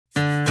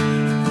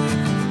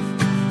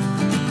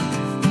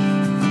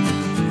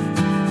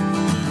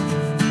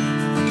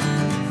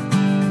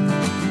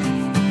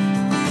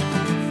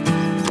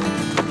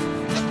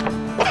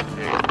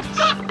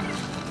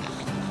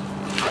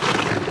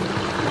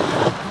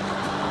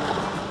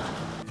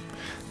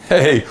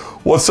Hey,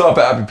 what's up,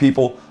 happy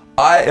people?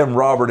 I am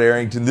Robert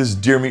Arrington. This is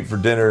Deer Meat for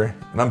Dinner,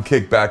 and I'm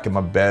kicked back in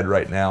my bed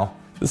right now.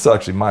 This is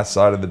actually my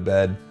side of the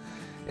bed,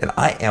 and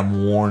I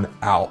am worn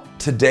out.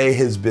 Today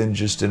has been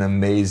just an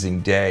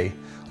amazing day.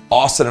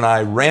 Austin and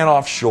I ran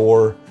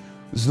offshore.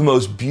 It was the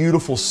most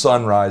beautiful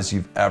sunrise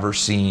you've ever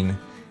seen,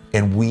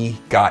 and we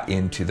got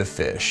into the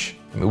fish.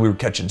 I mean, we were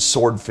catching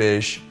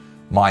swordfish,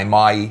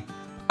 mai-mai.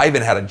 I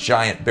even had a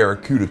giant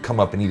barracuda come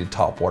up and eat a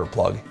topwater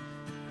plug.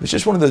 It's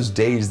just one of those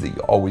days that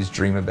you always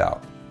dream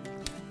about.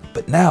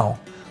 But now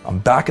I'm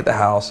back at the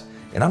house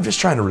and I'm just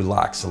trying to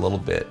relax a little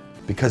bit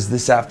because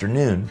this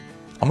afternoon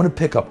I'm gonna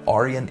pick up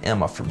Ari and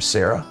Emma from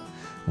Sarah.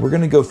 We're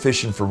gonna go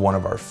fishing for one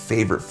of our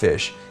favorite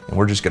fish and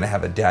we're just gonna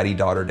have a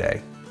daddy-daughter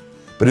day.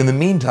 But in the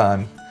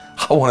meantime,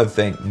 I wanna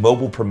thank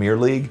Mobile Premier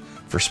League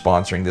for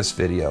sponsoring this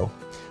video.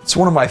 It's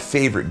one of my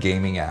favorite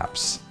gaming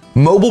apps.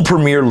 Mobile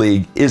Premier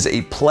League is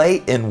a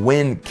play and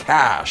win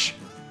cash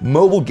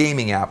mobile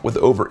gaming app with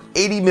over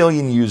 80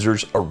 million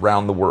users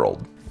around the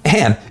world.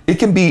 And it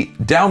can be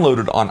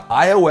downloaded on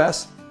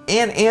iOS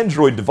and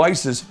Android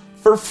devices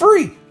for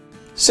free.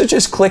 So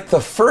just click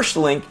the first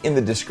link in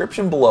the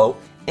description below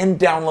and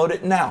download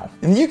it now.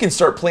 And you can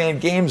start playing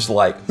games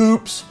like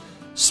Hoops,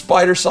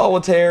 Spider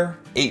Solitaire,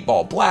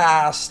 8-Ball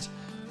Blast,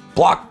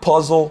 Block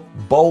Puzzle,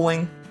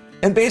 Bowling,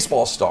 and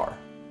Baseball Star.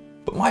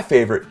 But my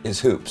favorite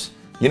is Hoops.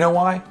 You know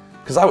why?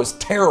 Because I was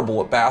terrible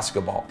at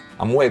basketball.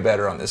 I'm way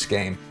better on this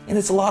game, and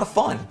it's a lot of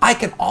fun. I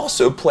can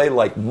also play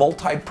like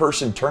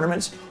multi-person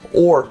tournaments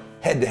or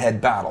head-to-head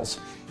battles,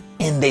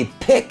 and they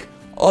pick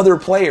other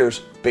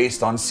players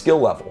based on skill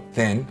level.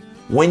 Then,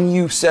 when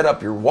you set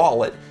up your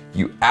wallet,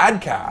 you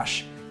add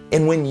cash,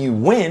 and when you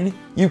win,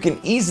 you can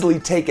easily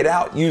take it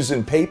out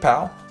using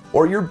PayPal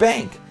or your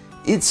bank.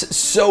 It's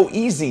so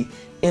easy,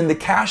 and the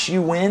cash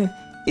you win,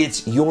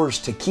 it's yours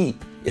to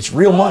keep. It's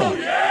real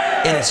money,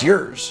 and it's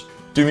yours.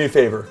 Do me a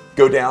favor,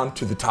 go down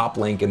to the top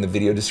link in the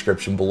video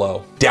description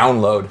below.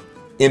 Download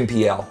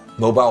MPL,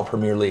 Mobile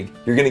Premier League.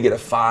 You're gonna get a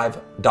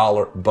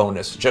 $5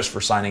 bonus just for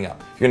signing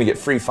up. You're gonna get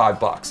free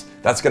 $5.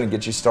 That's gonna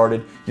get you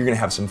started. You're gonna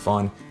have some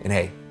fun. And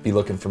hey, be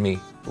looking for me,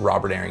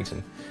 Robert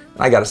Arrington.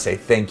 And I gotta say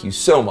thank you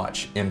so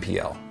much,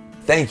 MPL.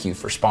 Thank you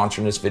for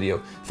sponsoring this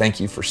video. Thank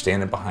you for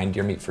standing behind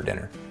Deer Meat for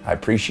Dinner. I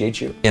appreciate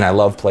you, and I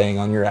love playing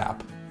on your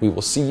app. We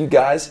will see you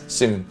guys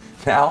soon.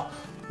 Now,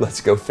 let's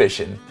go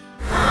fishing.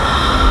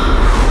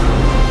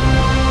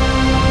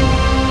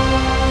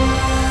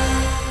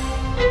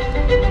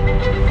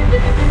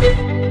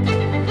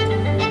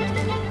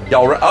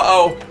 Y'all,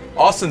 uh-oh,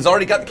 Austin's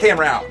already got the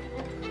camera out.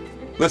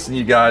 Listen,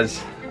 you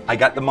guys, I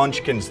got the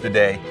munchkins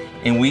today,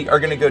 and we are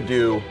gonna go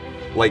do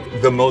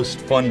like the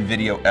most fun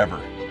video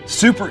ever.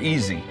 Super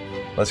easy.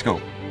 Let's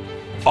go.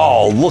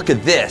 Oh, look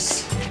at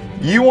this.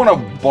 You want a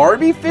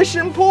Barbie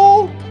fishing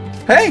pole?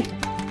 Hey.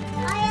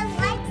 I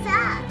like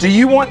that. Do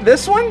you want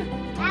this one?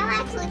 I'll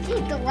actually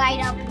take the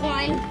light up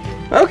one.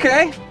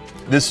 Okay.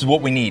 This is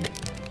what we need.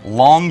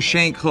 Long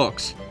shank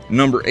hooks,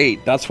 number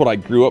 8. That's what I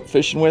grew up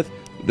fishing with.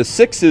 The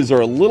 6s are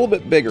a little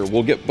bit bigger.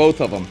 We'll get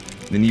both of them.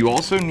 Then you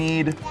also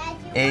need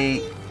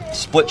a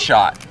split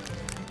shot.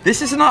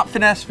 This is not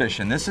finesse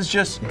fishing. This is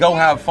just go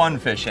have fun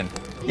fishing.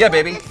 Yeah,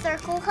 baby.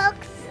 Circle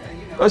hooks?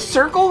 A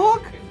circle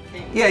hook?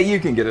 Yeah, you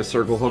can get a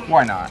circle hook.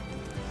 Why not?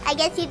 I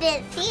guess you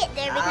didn't see it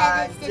there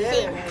because it's the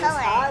same color.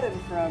 It's hiding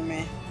from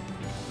me.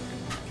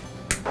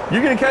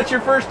 You're gonna catch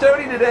your first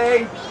toady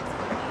today.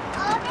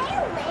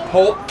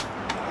 Holt.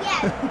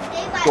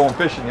 Yeah. Going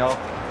fishing, y'all.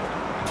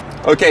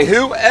 Okay,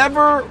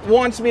 whoever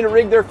wants me to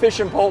rig their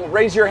fishing pole,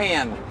 raise your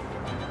hand.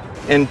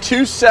 In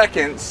 2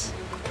 seconds,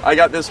 I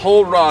got this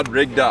whole rod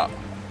rigged up.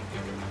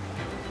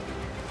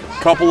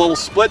 Couple little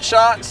split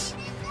shots,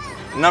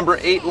 number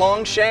 8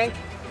 long shank,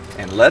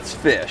 and let's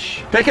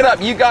fish. Pick it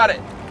up, you got it.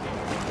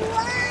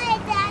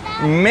 Why,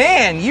 Dada?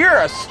 Man,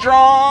 you're a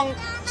strong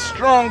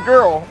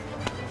girl.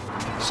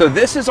 So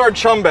this is our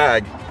chum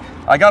bag.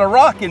 I got a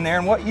rock in there,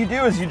 and what you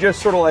do is you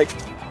just sort of like,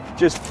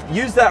 just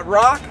use that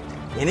rock,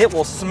 and it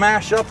will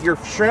smash up your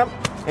shrimp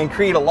and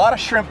create a lot of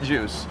shrimp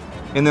juice.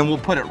 And then we'll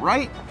put it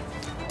right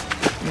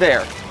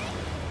there.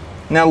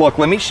 Now look,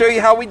 let me show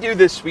you how we do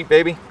this, sweet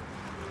baby.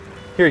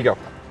 Here you go.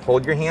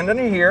 Hold your hand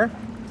under here.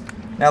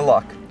 Now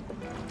look,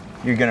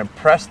 you're gonna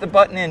press the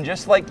button in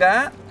just like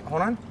that.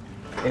 Hold on.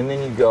 And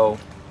then you go,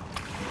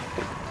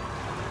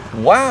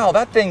 wow,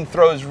 that thing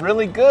throws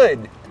really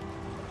good.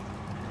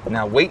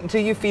 Now wait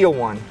until you feel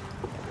one.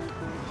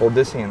 Hold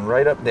this hand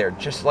right up there,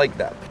 just like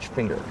that. Put your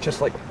finger, just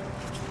like.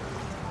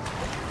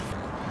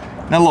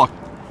 Now look,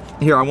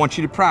 here, I want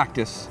you to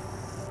practice.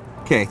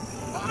 Okay. It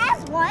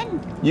has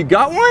one. You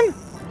got one?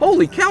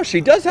 Holy cow,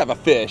 she does have a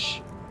fish.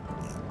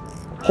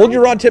 Hold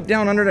your rod tip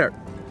down under there.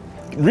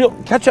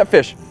 Catch that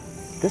fish.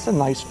 This is a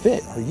nice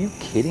fit. Are you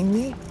kidding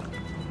me?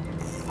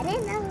 I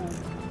didn't know.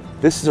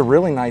 This is a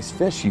really nice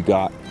fish you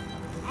got.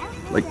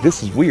 Like,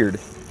 this is weird.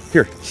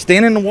 Here,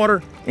 stand in the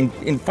water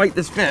and fight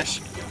this fish.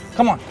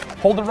 Come on,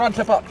 hold the rod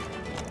tip up.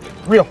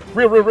 Reel.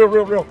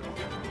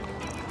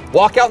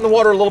 Walk out in the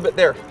water a little bit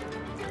there.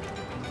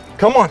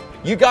 Come on,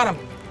 you got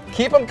him.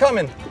 Keep them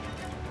coming.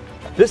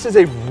 This is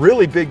a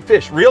really big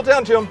fish. Reel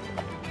down to him.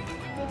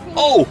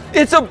 Oh,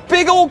 it's a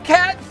big old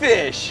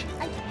catfish.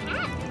 A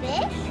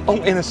catfish?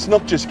 Oh, and a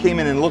snook just came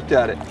in and looked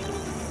at it.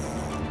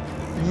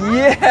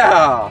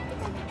 Yeah.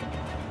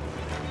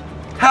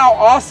 How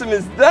awesome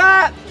is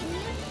that?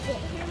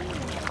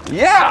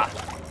 Yeah.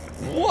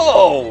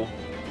 Whoa.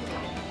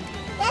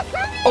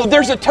 Oh,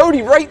 there's a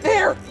toady right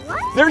there.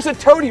 What? There's a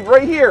toady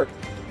right here.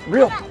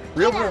 Reel.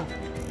 Grab him.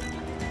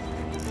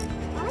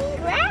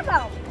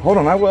 Hold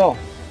on, I will.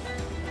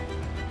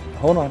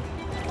 Hold on.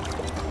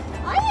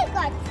 Oh, you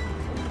got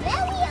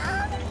really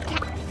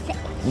catfish.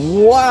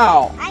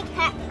 Wow. I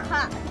can't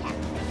caught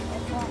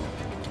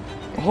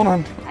catfish. Hold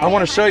on. I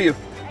want to show you.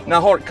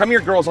 Now, hold. Come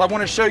here, girls. I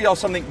want to show y'all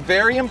something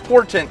very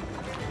important.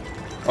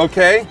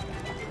 Okay?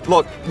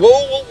 Look. Whoa,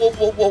 whoa, whoa,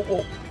 whoa, whoa,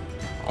 whoa.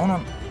 Hold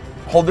on.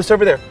 Hold this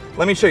over there.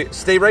 Let me show you.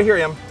 Stay right here,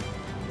 Em.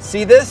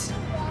 See this?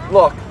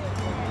 Look.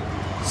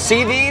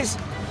 See these?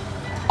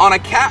 On a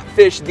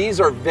catfish, these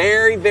are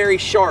very, very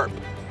sharp.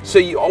 So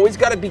you always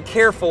got to be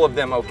careful of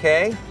them,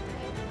 okay?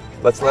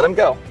 Let's let him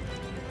go.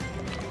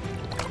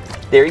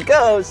 There he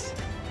goes.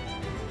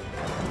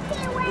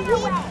 He's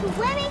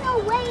swimming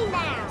away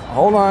now.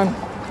 Hold on.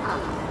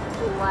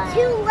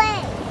 Too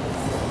late.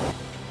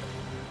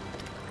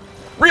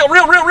 Reel,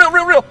 reel, reel, reel,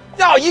 reel, reel.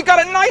 Oh, you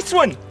got a nice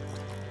one.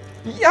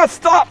 Yeah,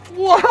 stop.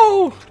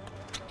 Whoa.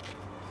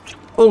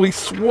 Oh, he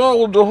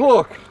swallowed the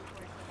hook.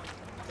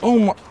 Oh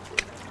my.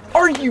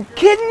 Are you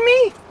kidding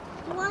me?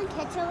 You want to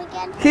catch him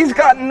again? He's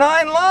got 9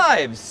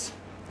 lives.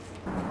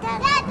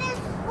 Dad, there's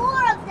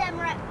 4 of them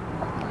right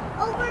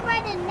over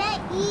by the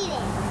net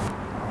eating.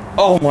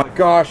 Oh my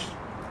gosh.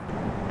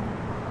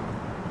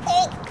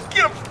 Oh,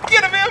 get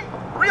him, Em.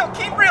 Reel,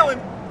 keep reeling,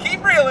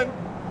 keep reeling,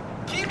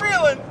 keep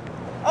reeling.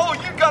 Oh,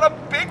 you got a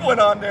big one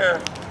on there.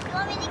 You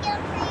want me to get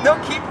him for you? No,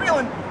 keep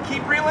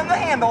reeling the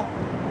handle.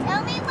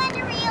 Tell me when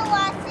to reel,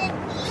 Austin.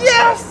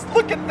 Yes,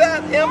 look at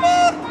that,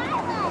 Emma.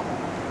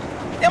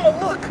 Emma,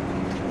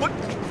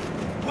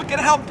 look at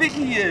how big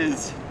he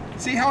is.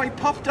 See how he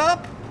puffed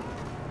up?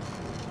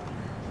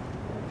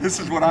 This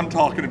is what I'm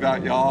talking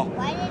about, y'all.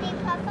 Why did he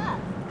puff up?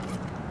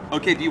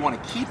 Okay, do you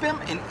want to keep him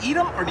and eat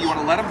him, or do you want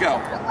to let him go?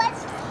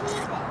 Let's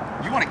keep it.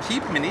 You want to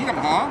keep him and eat him,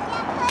 huh?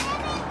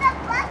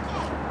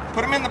 Yeah,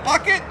 put him in the Put him in the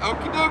bucket? bucket.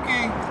 Okie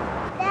dokie.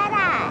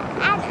 Dada,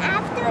 and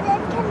after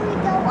this, can we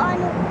go on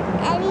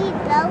any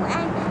boat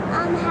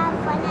and have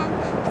fun and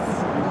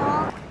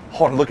small?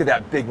 Hold on, look at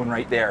that big one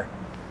right there.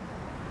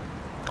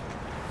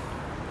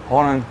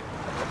 Hold on.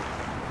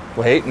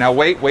 Wait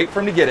for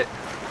him to get it.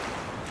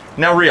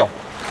 Now reel.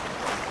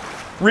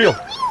 Reel.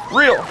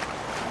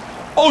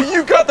 Oh,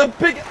 you got the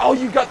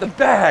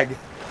bag.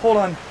 Hold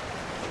on.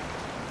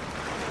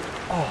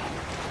 Oh.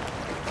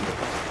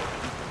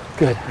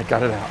 Good, I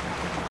got it out.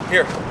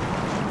 Here,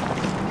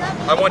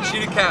 I want you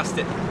to cast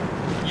it.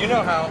 You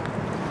know how. I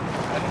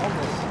know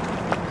this.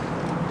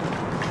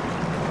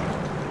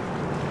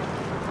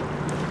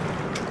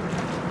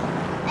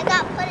 I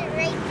got put it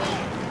right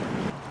there.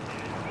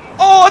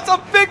 Oh, it's a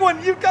big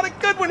one. You've got a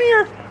good one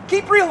here.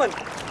 Keep reeling.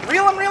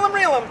 Reel him.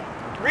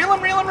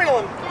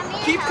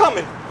 Keep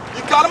coming.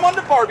 You got him on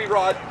the Barbie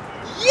rod.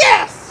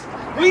 Yes!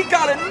 We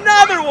got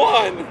another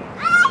one.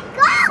 I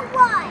got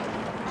one.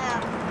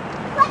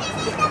 Put him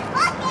in the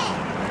bucket.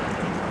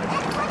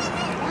 Let's put him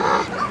in the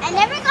bucket. I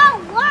never got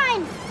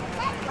one.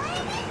 Let's put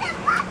him in the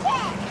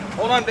bucket.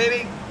 Hold on,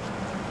 baby.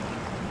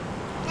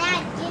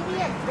 Dad, give me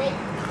a big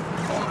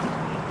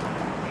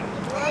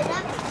We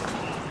got it.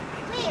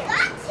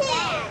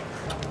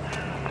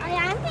 Oh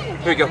yeah, I'm gonna get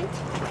Here we go.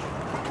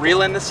 one.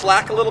 Reel in the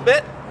slack a little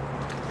bit.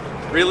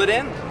 Reel it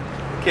in.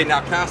 Okay,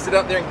 now cast it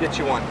up there and get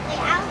you one. Wait,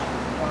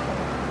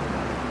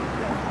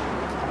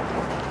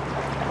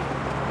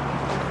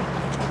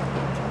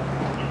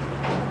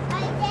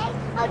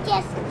 I'll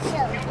just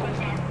chill.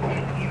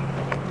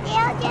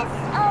 They'll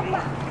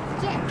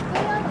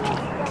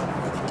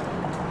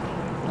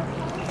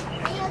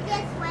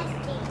just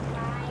resting,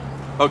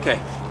 guys. Okay.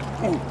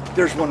 Ooh,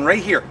 there's one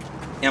right here.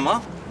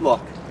 Emma,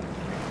 look.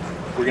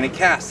 We're gonna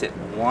cast it.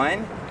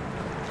 1,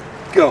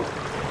 go.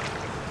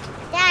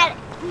 Dad,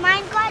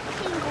 mine got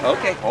tingled.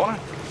 Okay, hold on.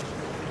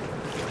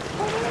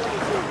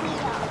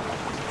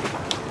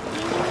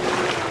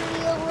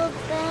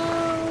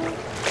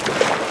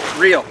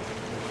 Reel.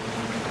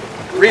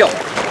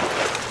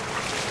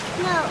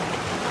 No.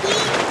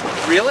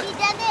 Reel it? He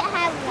doesn't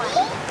have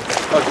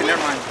one. Okay,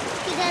 never mind.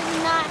 He does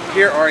not have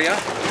Here, Arya.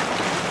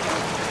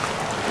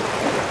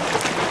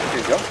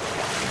 Here you go.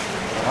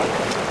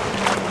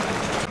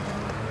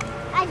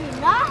 I do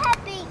not have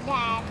big,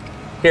 Dad.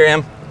 Here,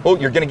 Em. Oh,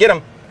 you're gonna get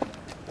him.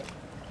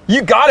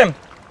 You got him.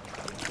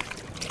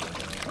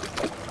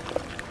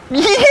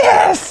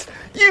 Yes!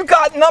 You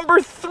got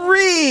number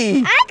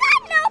 3. I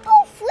got number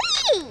 3.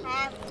 I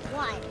have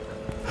 1.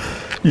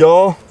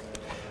 Y'all,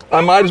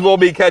 I might as well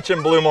be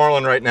catching blue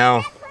marlin right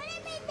now. Put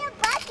him in the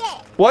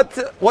bucket.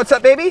 What's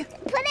up, baby?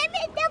 Put him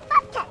in the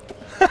bucket.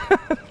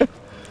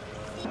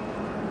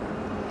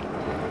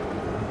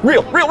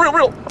 Reel.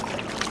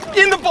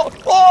 In the boat.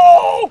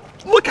 Oh,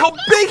 look how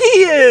big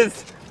he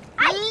is.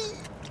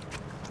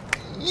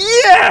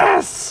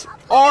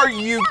 Are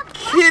you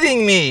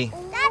kidding me?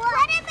 Dad,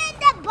 put him in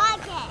the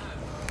bucket.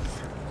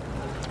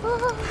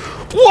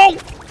 Whoa!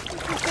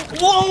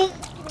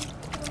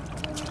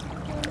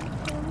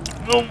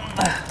 Whoa!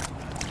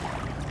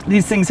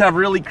 These things have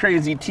really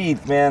crazy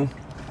teeth, man.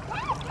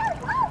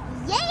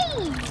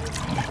 Yay!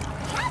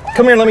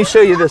 Come here, let me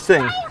show you this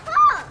thing.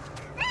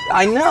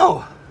 I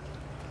know.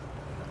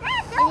 Is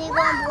he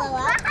gonna blow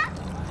up?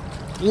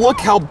 Look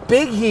how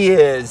big he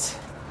is.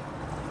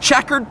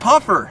 Checkered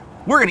puffer.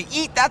 We're gonna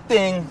eat that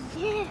thing.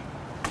 Yeah.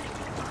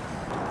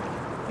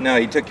 No,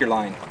 you took your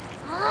line.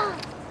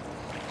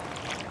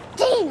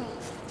 Dang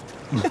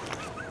it.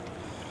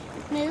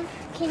 Move.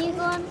 Can you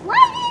go on? Why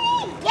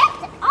did he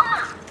get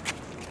off?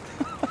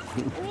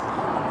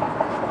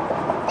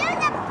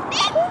 There's a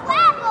big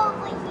crab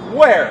over here.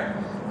 Where?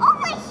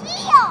 Over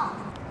here.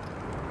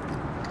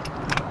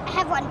 I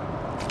have one.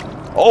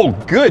 Oh,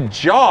 good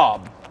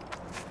job.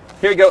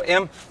 Here you go,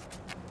 Em.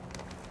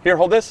 Here,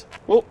 hold this.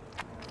 Whoa.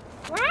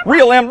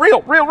 Reel, Em,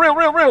 reel.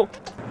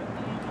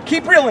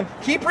 Keep reeling,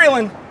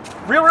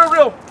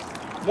 Reel.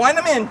 Wind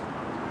them in.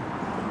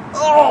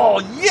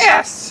 Oh,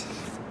 yes.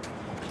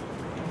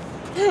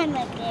 I'm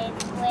okay.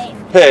 Wait.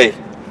 Hey,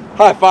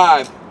 high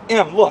five.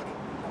 Em, look.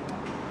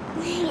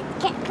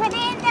 Put it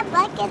in the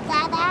bucket,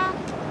 Dada.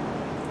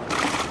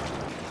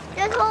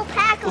 There's a whole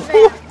pack of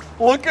them.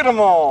 Look at them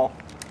all.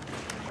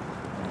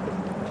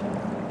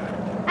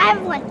 I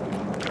have one.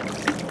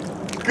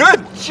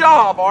 Good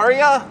job,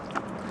 Aria.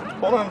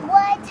 Hold on.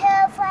 1, 2,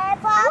 3,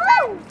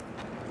 4.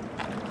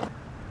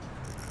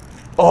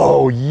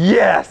 Oh,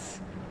 yes.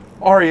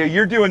 Aria,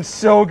 you're doing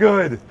so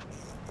good.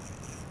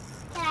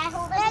 Can I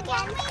hold it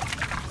again?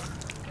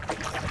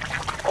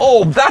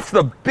 Oh, that's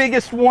the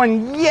biggest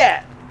one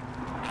yet.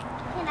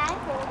 Can I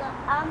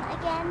hold it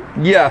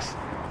again? Yes.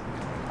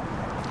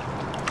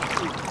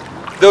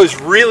 Those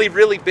really,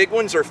 really big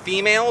ones are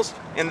females,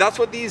 and that's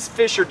what these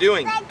fish are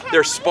doing.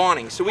 They're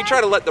spawning, so we try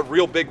to let the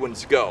real big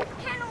ones go.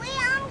 Can we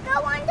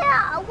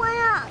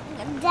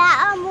go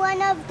on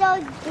one of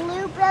those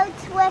blue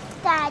boats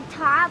with the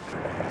top?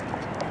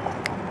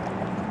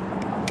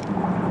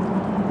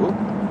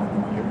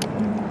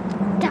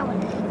 That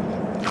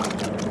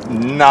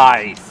one.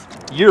 Nice.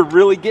 You're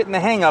really getting the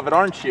hang of it,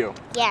 aren't you?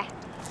 Yeah.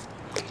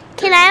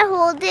 Can I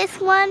hold this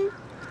one?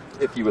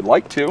 If you would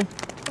like to.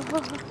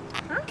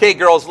 Okay,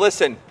 girls,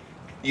 listen.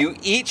 You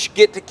each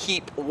get to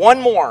keep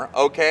one more,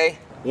 okay?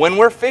 When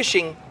we're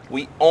fishing,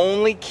 we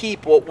only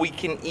keep what we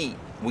can eat.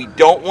 We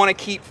don't want to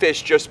keep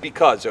fish just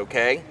because,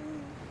 okay?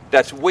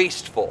 That's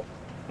wasteful.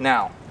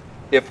 Now,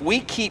 if we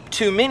keep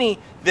too many,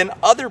 then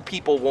other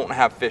people won't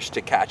have fish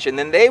to catch, and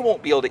then they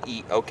won't be able to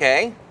eat,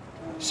 okay?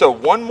 So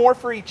one more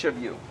for each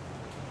of you.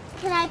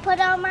 Can I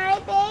put on my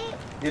bait?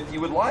 If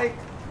you would like.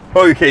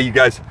 Okay, you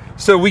guys.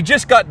 So we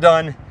just got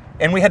done,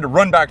 and we had to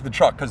run back to the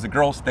truck because the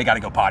girls, they got to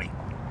go potty.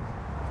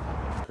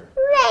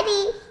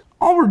 Ready.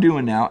 All we're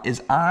doing now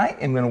is I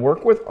am going to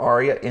work with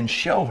Aria and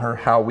show her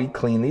how we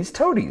clean these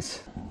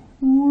toadies.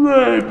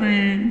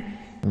 Ready.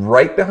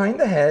 Right behind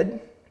the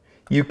head,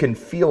 you can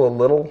feel a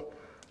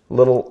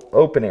little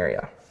open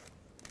area.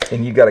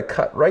 And you got to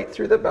cut right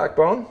through the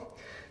backbone.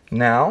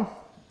 Now,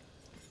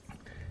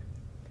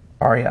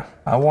 Aria,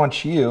 I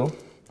want you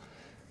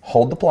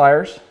hold the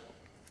pliers,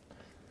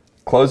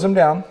 close them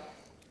down,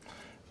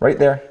 right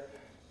there.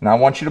 Now I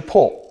want you to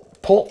pull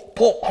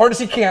hard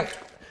as you can.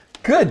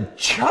 Good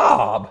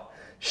job.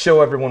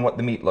 Show everyone what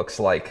the meat looks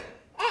like.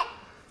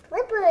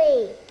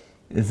 Slippery.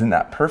 Isn't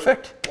that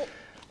perfect?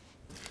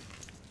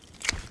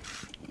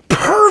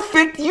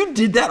 Perfect! You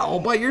did that all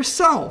by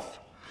yourself.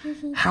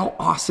 How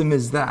awesome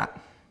is that?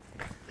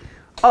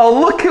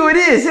 Oh, look who it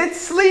is. It's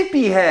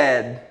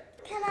Sleepyhead.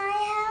 Can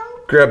I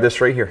help? Grab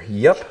this right here.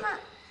 Yep.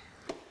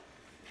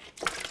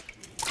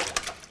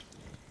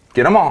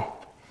 Get them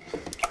all.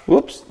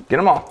 Whoops. Get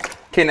them all.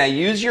 Okay, now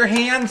use your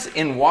hands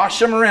and wash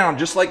them around.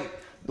 Just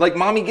like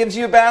mommy gives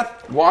you a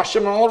bath, wash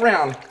them all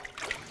around.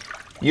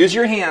 Use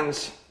your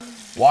hands.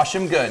 Wash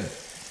them good.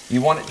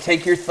 You want to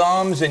take your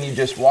thumbs and you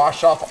just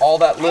wash off all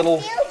that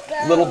little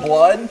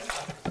blood.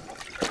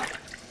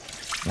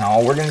 Now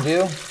all we're going to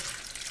do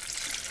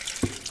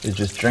is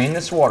just drain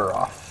this water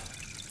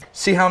off.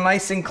 See how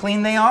nice and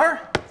clean they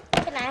are?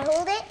 Can I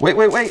hold it? Wait.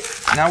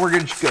 Now we're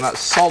just going to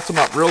salt them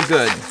up real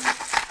good.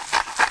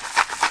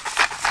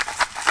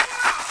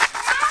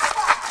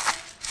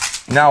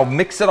 Now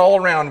mix it all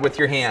around with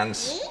your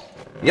hands.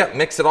 Me? Yep,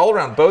 mix it all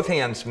around. Both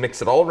hands,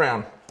 mix it all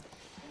around.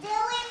 Do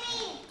we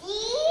need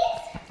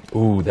these?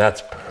 Ooh,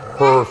 that's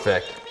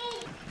perfect.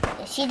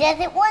 She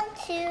doesn't want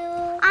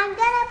to. I'm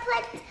gonna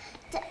put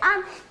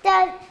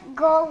the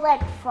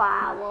garlic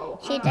flour.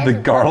 She doesn't. The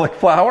garlic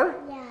flour?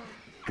 Yeah.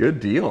 Good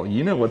deal.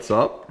 You know what's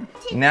up.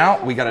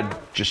 Now we gotta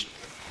just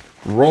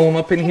roll them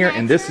up in here,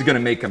 and this is gonna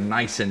make them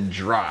nice and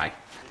dry.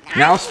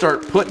 Now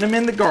start putting them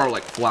in the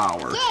garlic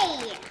flour.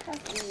 Yay!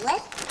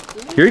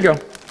 Here you go.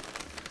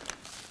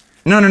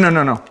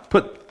 No.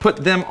 Put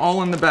them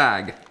all in the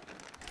bag.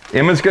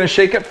 Emma's gonna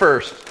shake it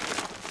first.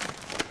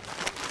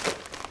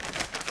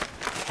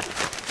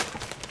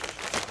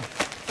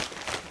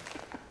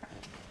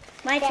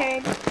 My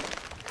turn.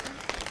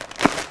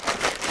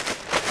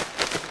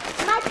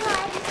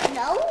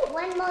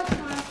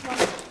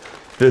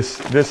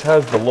 This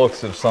has the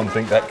looks of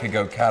something that could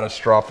go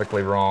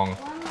catastrophically wrong.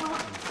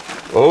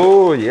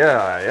 Oh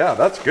yeah,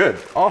 that's good.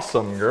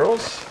 Awesome,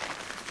 girls.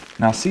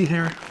 Now see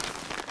here,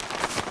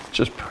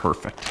 just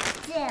perfect.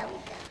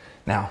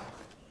 Now,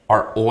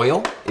 our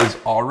oil is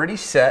already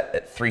set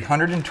at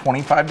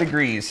 325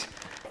 degrees.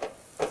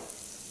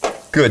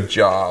 Good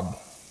job.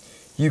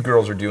 You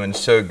girls are doing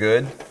so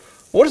good.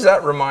 What does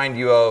that remind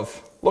you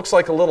of? Looks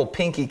like a little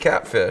pinky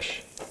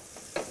catfish.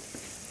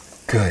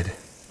 Good.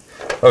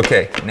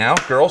 Okay, now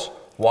girls,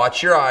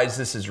 watch your eyes.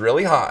 This is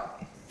really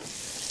hot.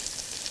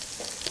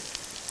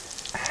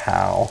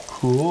 How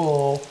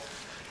cool.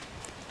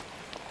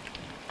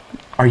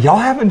 Are y'all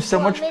having so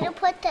much fun? Want me to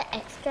put the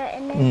extra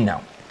in there?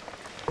 No.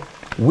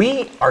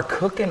 We are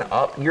cooking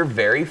up your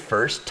very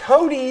first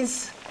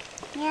toadies.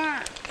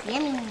 Yeah,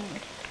 yummy.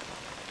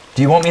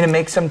 Do you want me to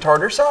make some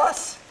tartar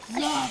sauce?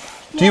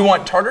 Yes. Do you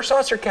want tartar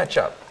sauce or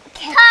ketchup?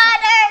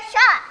 Tartar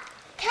sauce.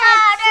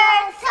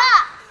 Tartar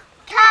sauce.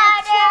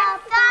 Tartar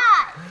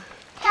sauce.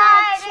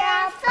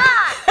 Tartar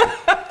sauce.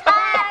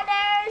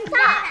 Tartar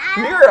sauce.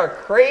 You're a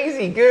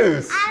crazy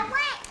goose. I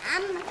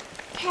want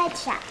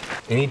ketchup.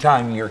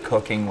 Anytime you're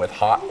cooking with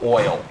hot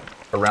oil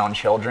around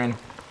children,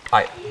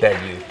 I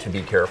beg you to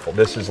be careful.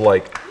 This is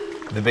like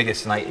the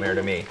biggest nightmare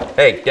to me.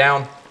 Hey,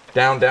 down,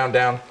 down, down,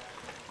 down.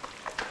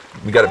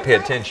 We got to pay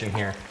attention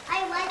here.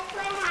 I like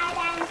my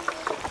hide and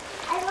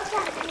seek. I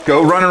look at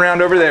Go run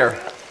around over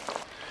there.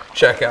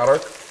 Check out our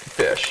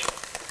fish.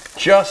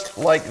 Just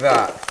like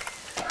that.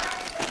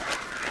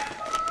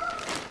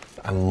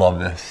 I love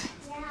this.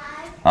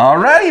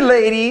 Alrighty,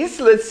 ladies,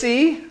 let's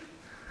see.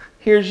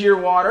 Here's your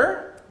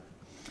water.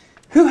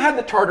 Who had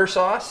the tartar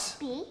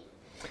sauce? Me.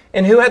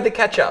 And who had the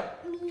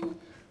ketchup? Me.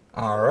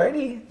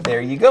 Alrighty,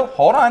 there you go.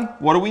 Hold on.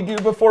 What do we do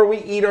before we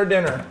eat our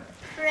dinner?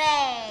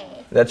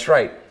 Pray. That's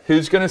right.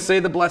 Who's going to say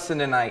the blessing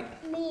tonight?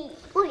 Me.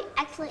 Wait,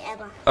 actually,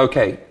 Emma.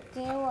 Okay.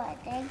 Dear Lord,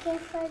 thank you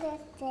for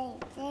this day.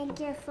 Thank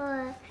you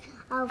for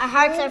our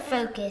hearts are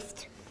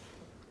focused.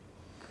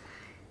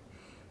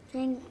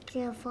 Thank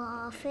you for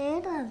our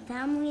food and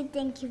family.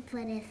 Thank you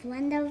for this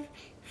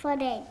wonderful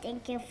day.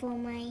 Thank you for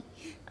my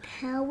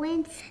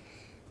parents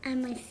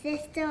and my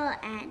sister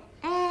and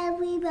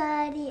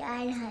everybody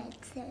I had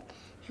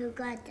who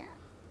got the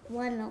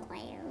one on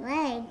my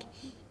leg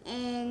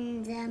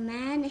and the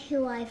man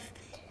who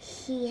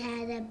he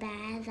had a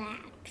bad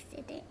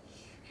accident.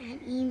 And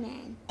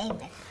amen.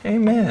 Amen.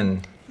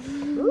 Amen.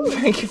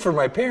 Thank you for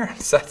my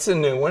parents. That's a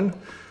new one.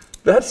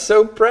 That's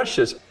so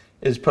precious.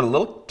 Is put a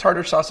little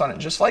tartar sauce on it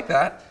just like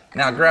that.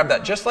 Now grab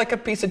that just like a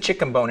piece of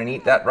chicken bone and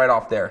eat that right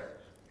off there.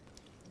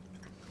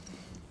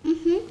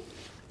 Mm-hmm.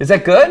 Is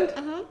that good?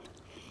 Uh-huh.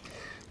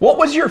 What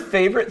was your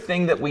favorite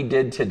thing that we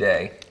did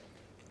today?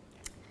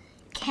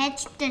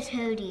 Catch the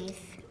toadies.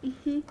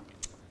 Mm-hmm.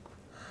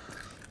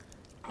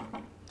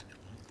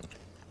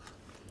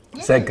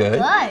 Is that good?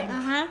 Good.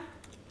 Uh-huh.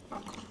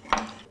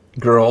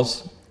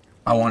 Girls,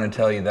 I want to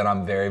tell you that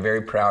I'm very,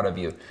 very proud of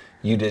you.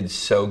 You did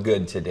so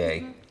good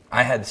today.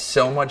 I had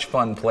so much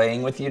fun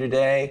playing with you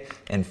today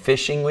and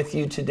fishing with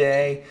you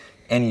today,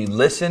 and you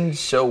listened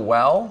so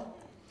well,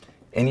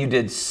 and you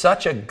did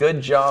such a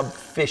good job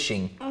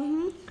fishing.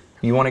 Mm-hmm.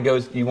 You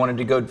wanted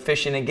to go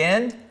fishing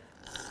again?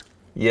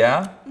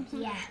 Yeah?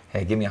 Yeah.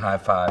 Hey, give me a high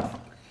five.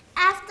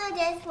 After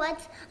this,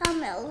 let's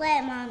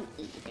let Mom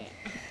eat it.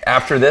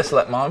 After this,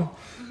 let Mom?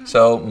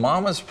 So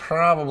Mama's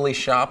probably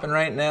shopping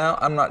right now.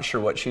 I'm not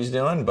sure what she's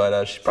doing,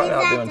 but she's probably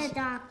out doing. She's at the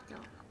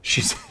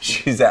doctor.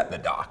 She's at the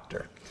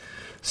doctor.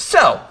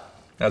 So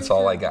that's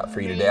all I got for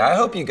you today. I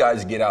hope you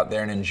guys get out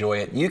there and enjoy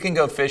it. You can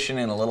go fishing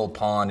in a little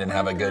pond and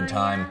have a good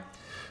time.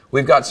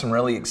 We've got some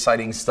really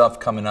exciting stuff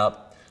coming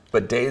up,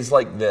 but days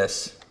like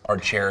this are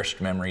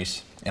cherished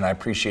memories, and I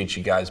appreciate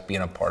you guys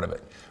being a part of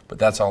it. But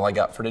that's all I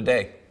got for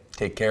today.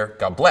 Take care.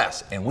 God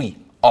bless. And we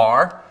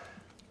are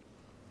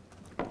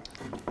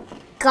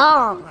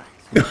Gone.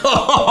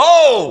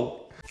 Oh!